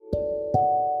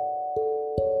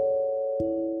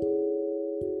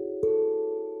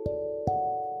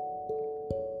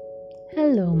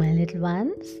Hello, my little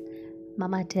ones.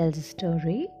 Mama Tells a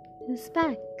Story is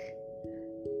back.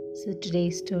 So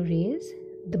today's story is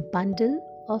The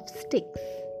Bundle of Sticks.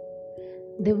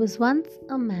 There was once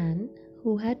a man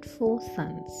who had 4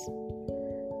 sons.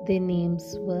 Their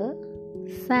names were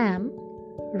Sam,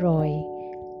 Roy,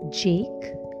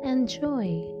 Jake, and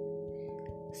Joy.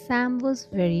 Sam was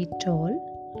very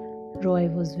tall. Roy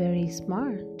was very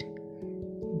smart.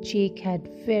 Jake had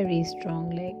very strong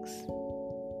legs.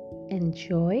 And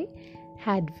Joy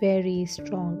had very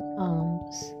strong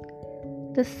arms.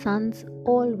 The sons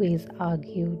always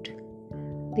argued.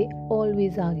 They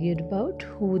always argued about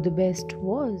who the best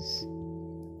was.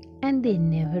 And they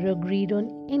never agreed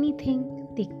on anything.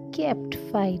 They kept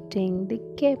fighting. They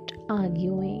kept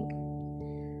arguing.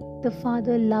 The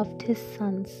father loved his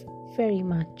sons very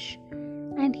much,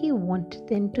 and he wanted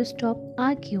them to stop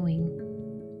arguing.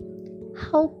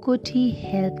 How could he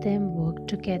help them work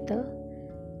together?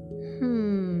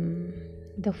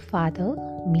 The father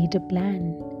made a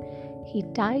plan. He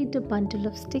tied a bundle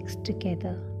of sticks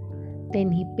together.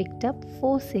 Then he picked up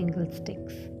 4 single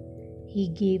sticks. He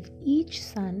gave each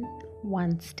son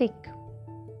 1 stick.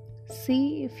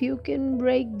 "See if you can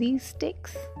break these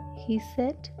sticks," he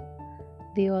said.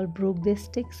 They all broke their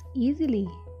sticks easily.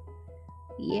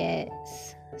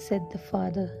 "Yes," said the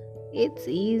father. "It's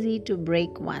easy to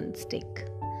break 1 stick."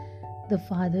 The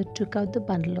father took out the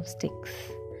bundle of sticks.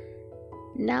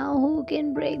 "Now who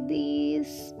can break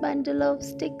these bundle of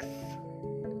sticks?"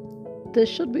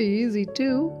 "This should be easy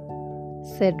too,"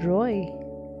 said Roy.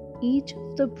 Each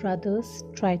of the brothers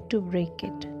tried to break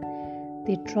it.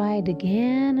 They tried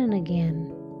again and again,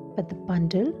 but the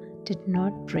bundle did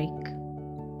not break.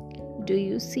 "Do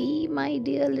you see, my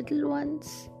dear little ones?"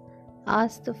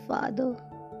 asked the father.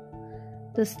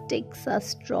 "The sticks are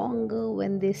stronger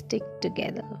when they stick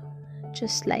together,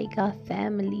 just like our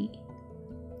family."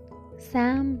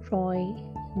 Sam, Roy,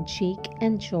 Jake,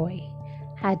 and Joy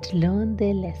had learned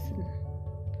their lesson.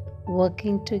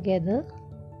 Working together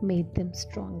made them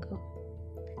stronger,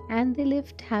 and they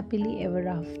lived happily ever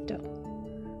after.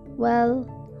 Well,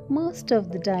 most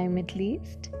of the time at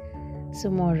least.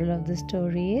 So, moral of the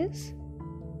story is,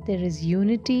 there is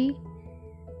unity,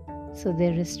 so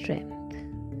there is strength.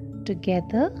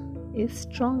 Together is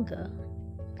stronger.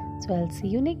 So, I'll see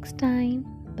you next time.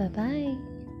 Bye-bye.